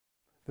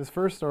This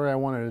first story, I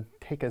wanted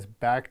to take us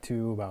back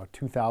to about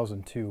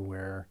 2002,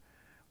 where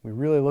we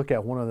really look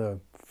at one of the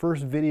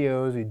first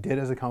videos we did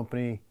as a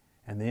company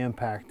and the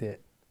impact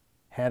it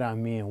had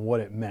on me and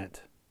what it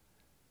meant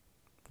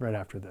right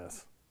after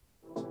this.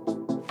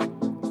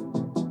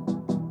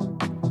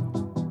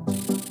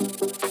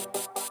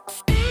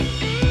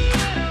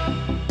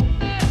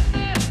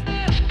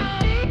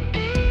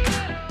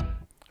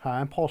 Hi,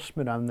 I'm Paul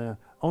Schmidt. I'm the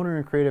owner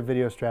and creative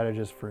video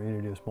strategist for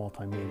UnoDeuce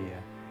Multimedia.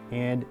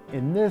 And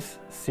in this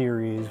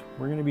series,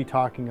 we're going to be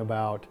talking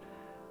about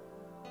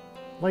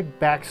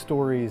like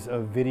backstories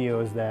of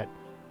videos that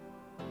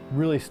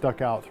really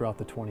stuck out throughout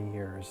the 20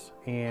 years.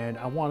 And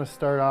I want to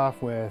start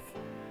off with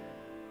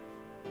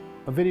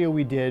a video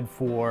we did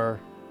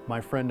for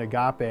my friend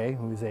Agape,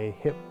 who's a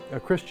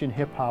Christian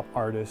hip hop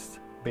artist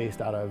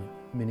based out of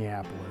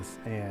Minneapolis,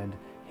 and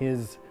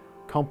his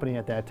company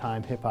at that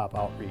time, Hip Hop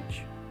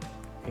Outreach.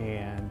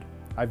 And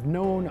I've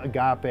known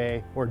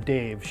Agape, or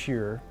Dave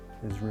Scherer,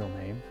 his real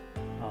name,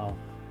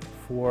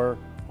 for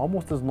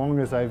almost as long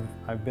as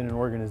I've been in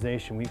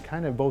organization. We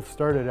kind of both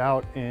started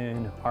out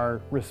in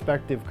our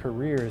respective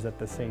careers at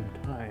the same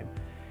time.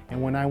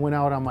 And when I went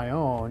out on my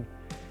own,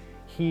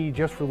 he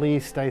just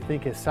released, I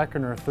think, his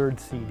second or third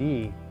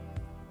CD,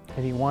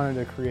 and he wanted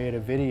to create a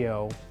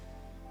video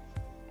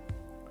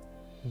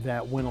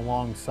that went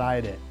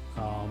alongside it,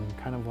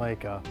 kind of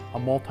like a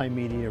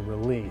multimedia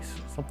release,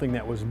 something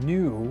that was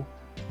new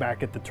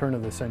back at the turn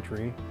of the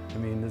century. I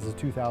mean, this is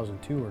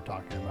 2002 we're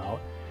talking about.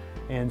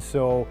 And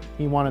so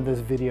he wanted this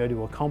video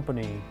to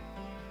accompany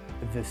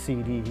the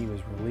CD he was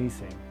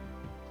releasing.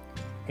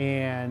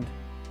 And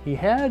he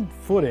had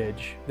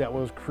footage that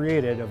was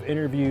created of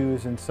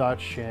interviews and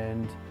such,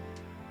 and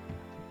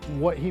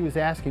what he was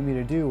asking me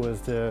to do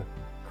was to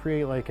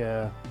create like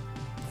a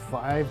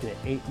 5 to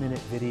 8 minute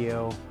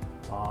video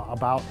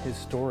about his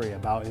story,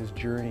 about his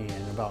journey,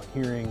 and about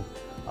hearing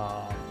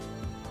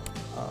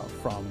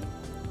from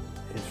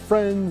his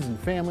friends and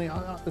family.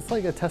 It's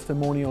like a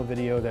testimonial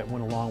video that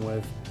went along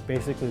with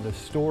basically the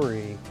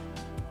story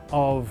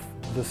of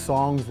the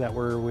songs that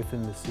were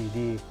within the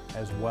CD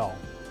as well.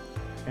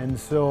 And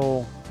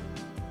so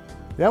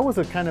that was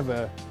a kind of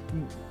a,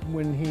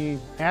 when he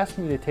asked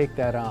me to take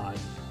that on,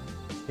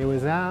 it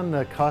was on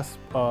the cusp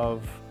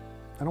of,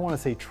 I don't want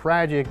to say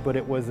tragic, but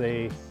it was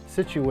a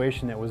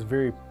situation that was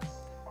very,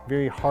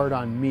 very hard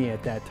on me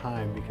at that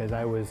time, because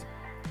I was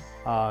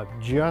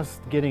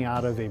just getting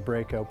out of a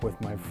breakup with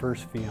my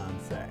first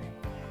fiance.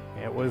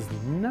 It was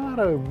not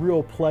a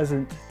real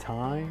pleasant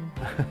time,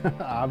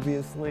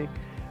 obviously,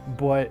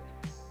 but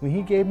when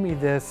he gave me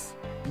this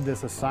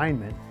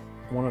assignment,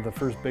 one of the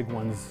first big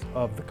ones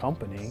of the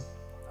company,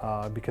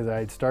 because I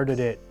had started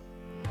it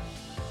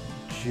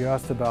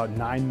just about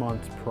 9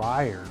 months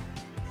prior,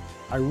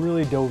 I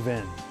really dove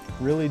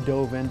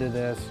into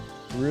this,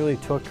 really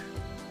took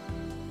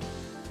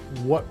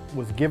what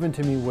was given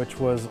to me, which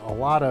was a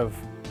lot of,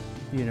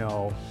 you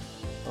know,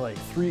 like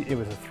it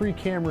was 3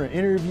 camera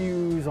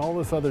interviews, all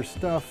this other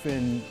stuff,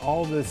 and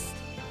this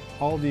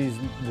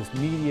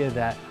media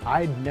that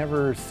I'd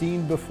never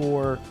seen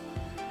before.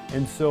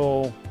 And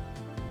so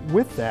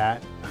with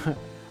that,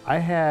 I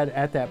had,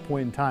 at that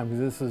point in time, because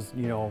this is,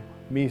 you know,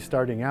 me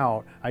starting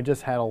out, I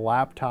just had a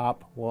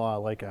laptop,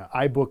 like an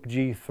iBook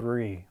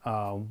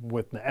G3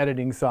 with the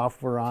editing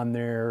software on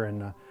there,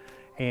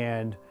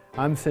 and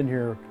I'm sitting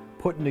here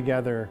putting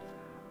together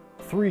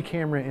 3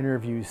 camera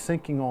interviews,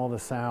 syncing all the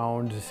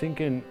sound,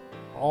 syncing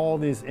all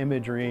this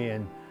imagery,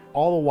 and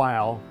all the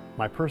while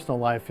my personal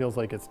life feels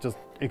like it's just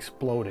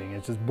exploding,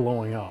 it's just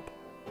blowing up.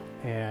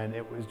 And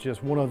it was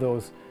just one of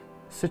those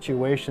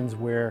situations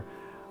where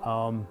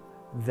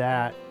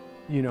that,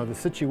 you know, the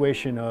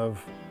situation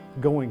of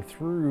going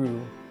through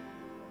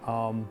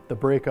the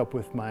breakup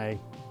with my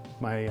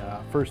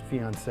first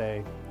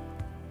fiance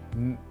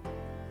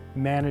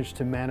managed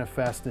to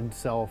manifest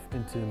itself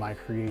into my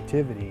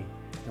creativity,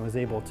 and was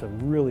able to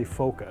really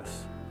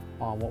focus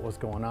on what was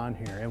going on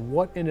here. And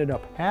what ended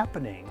up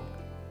happening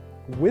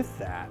with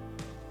that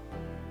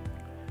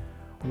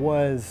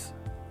was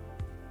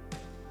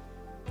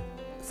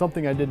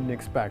something I didn't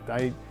expect.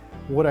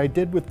 What I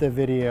did with the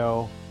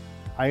video,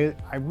 I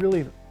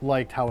really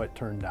liked how it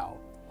turned out.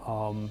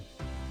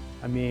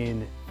 I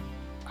mean,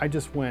 I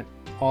just went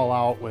all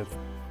out with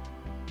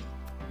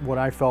what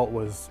I felt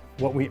was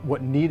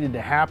what needed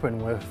to happen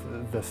with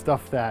the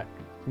stuff that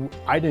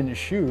I didn't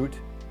shoot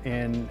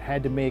and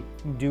had to make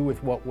do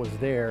with what was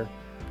there.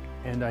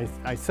 And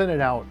I sent it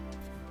out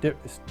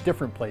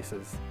different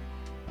places,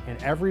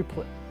 and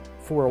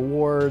for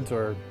awards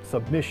or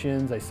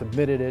submissions, I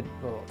submitted it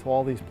to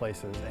all these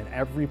places, and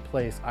every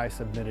place I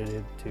submitted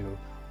it to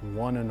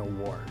won an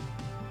award.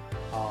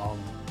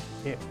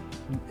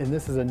 And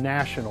this was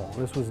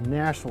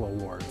national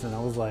awards, and I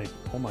was like,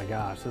 oh my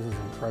gosh, this is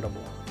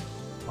incredible.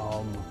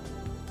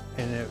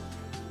 And it,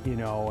 you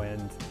know,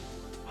 and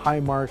high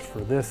marks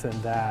for this and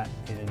that,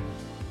 and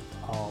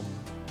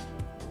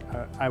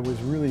I was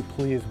really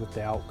pleased with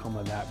the outcome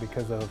of that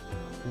because of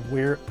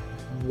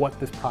what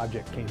this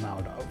project came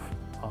out of,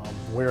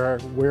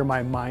 where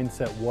my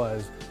mindset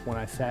was when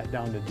I sat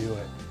down to do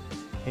it.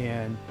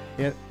 And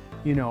it,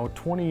 you know,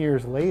 20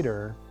 years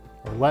later,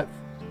 or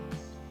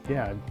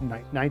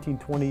 19,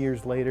 20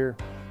 years later,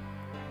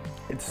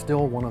 it's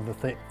still one of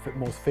the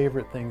most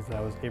favorite things that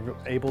I was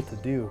able to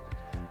do,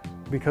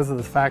 because of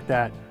the fact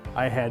that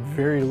I had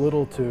very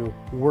little to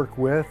work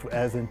with,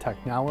 as in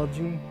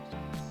technology,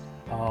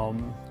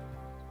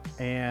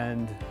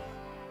 and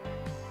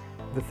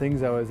the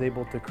things I was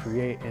able to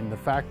create, and the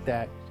fact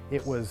that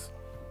it was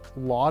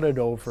lauded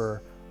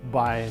over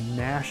by a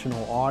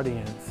national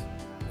audience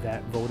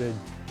that voted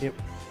it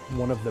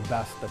one of the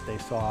best that they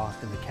saw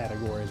in the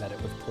category that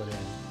it was put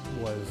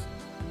in, was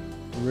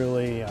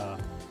really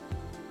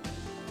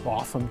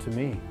awesome to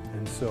me.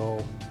 And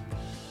so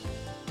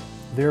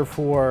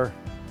therefore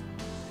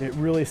it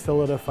really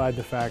solidified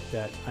the fact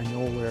that I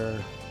know where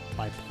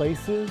my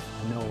place is,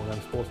 I know what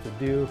I'm supposed to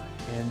do,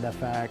 and the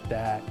fact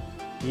that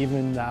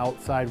even the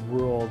outside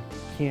world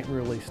can't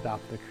really stop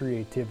the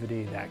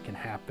creativity that can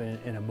happen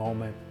in a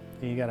moment.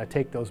 And you gotta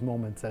take those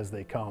moments as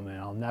they come, and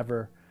I'll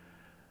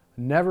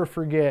never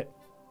forget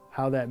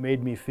how that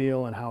made me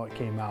feel and how it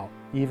came out,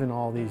 even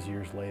all these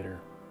years later.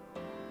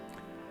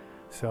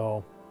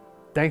 So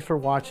thanks for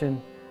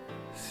watching.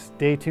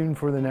 Stay tuned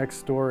for the next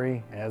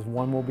story, as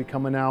one will be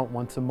coming out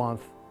once a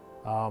month.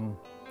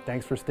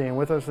 Thanks for staying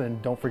with us,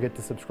 and don't forget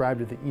to subscribe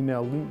to the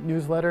email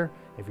newsletter.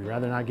 If you'd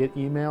rather not get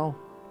email,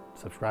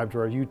 subscribe to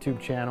our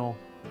YouTube channel.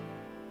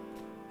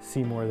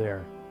 See more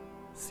there.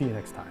 See you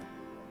next time.